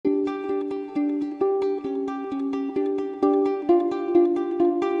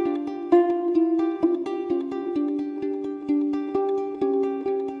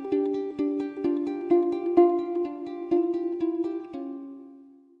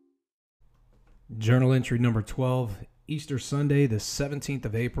Journal entry number 12, Easter Sunday, the 17th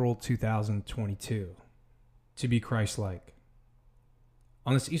of April, 2022. To be Christ-like.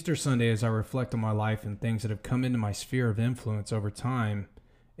 On this Easter Sunday, as I reflect on my life and things that have come into my sphere of influence over time,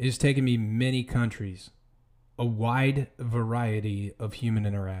 it has taken me many countries, a wide variety of human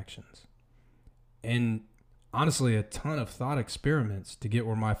interactions, and honestly, a ton of thought experiments to get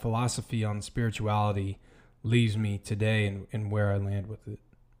where my philosophy on spirituality leaves me today and where I land with it.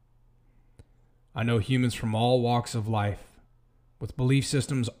 I know humans from all walks of life, with belief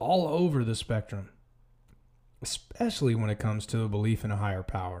systems all over the spectrum, especially when it comes to a belief in a higher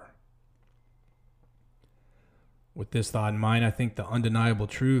power. With this thought in mind, I think the undeniable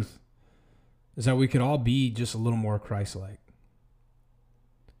truth is that we could all be just a little more Christ-like.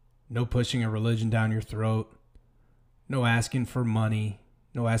 No pushing a religion down your throat, no asking for money,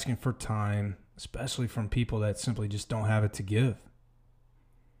 no asking for time, especially from people that simply just don't have it to give.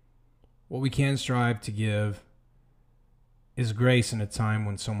 What we can strive to give is grace in a time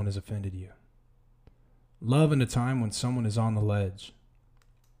when someone has offended you. Love in a time when someone is on the ledge.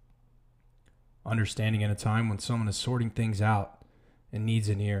 Understanding in a time when someone is sorting things out and needs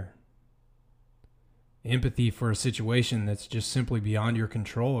an ear. Empathy for a situation that's just simply beyond your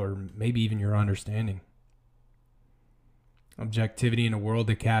control or maybe even your understanding. Objectivity in a world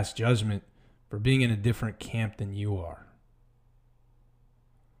that casts judgment for being in a different camp than you are.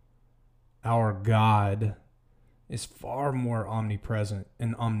 Our God is far more omnipresent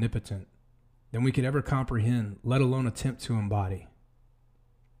and omnipotent than we could ever comprehend, let alone attempt to embody.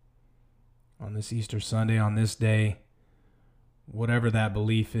 On this Easter Sunday, on this day, whatever that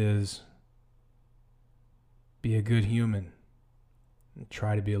belief is, be a good human and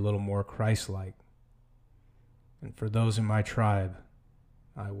try to be a little more Christ-like. And for those in my tribe,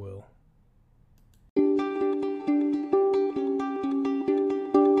 I will.